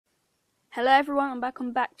Hello everyone, and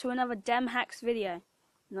welcome back to another Dem Hacks video.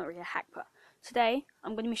 Not really a hack, but today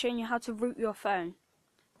I'm going to be showing you how to root your phone.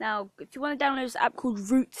 Now, if you want to download this app called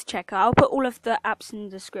Root Checker, I'll put all of the apps in the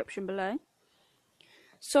description below.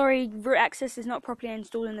 Sorry, root access is not properly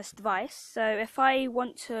installed in this device, so if I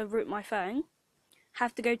want to root my phone, I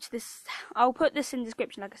have to go to this. I'll put this in the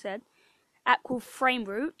description, like I said. App called Frame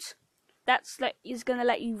Root. Is going to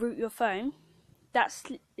let you root your phone. That's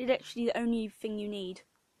literally the only thing you need.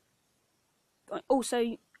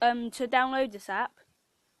 Also, to download this app,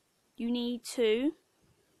 you need to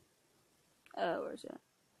where is it?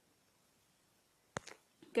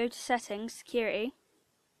 Go to Settings, Security,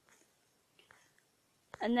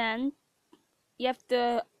 and then you have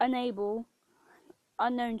to enable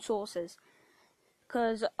unknown sources,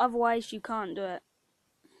 because otherwise you can't do it.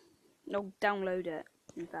 No, download it,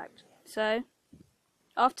 in fact. So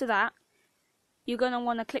after that, you're gonna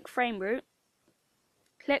want to click Frame Root,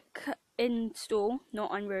 click Install,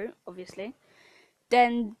 not Unroot, obviously.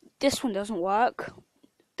 Then this one doesn't work.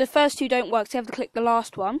 The first two don't work, so you have to click the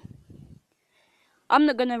last one. I'm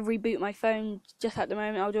not gonna reboot my phone just at the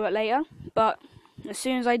moment. I'll do it later. But as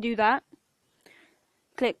soon as I do that,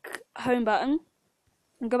 click Home button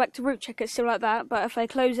and go back to Root Checker. It's still like that. But if I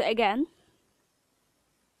close it again,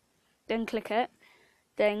 then click it,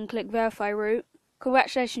 then click Verify Root.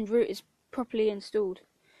 Congratulations, Root is properly installed.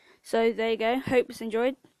 So there you go. Hope it's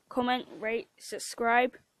enjoyed. Comment, rate,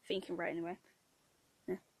 subscribe. I think you can rate anyway.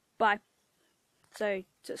 Yeah. Bye. So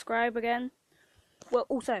subscribe again. Well,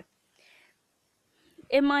 also,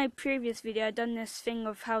 in my previous video, I've done this thing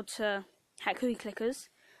of how to hack cookie clickers.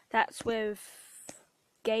 That's with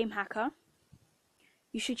Game Hacker.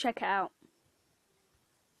 You should check it out.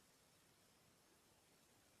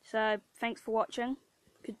 So thanks for watching.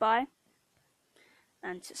 Goodbye.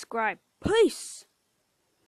 And subscribe. Peace.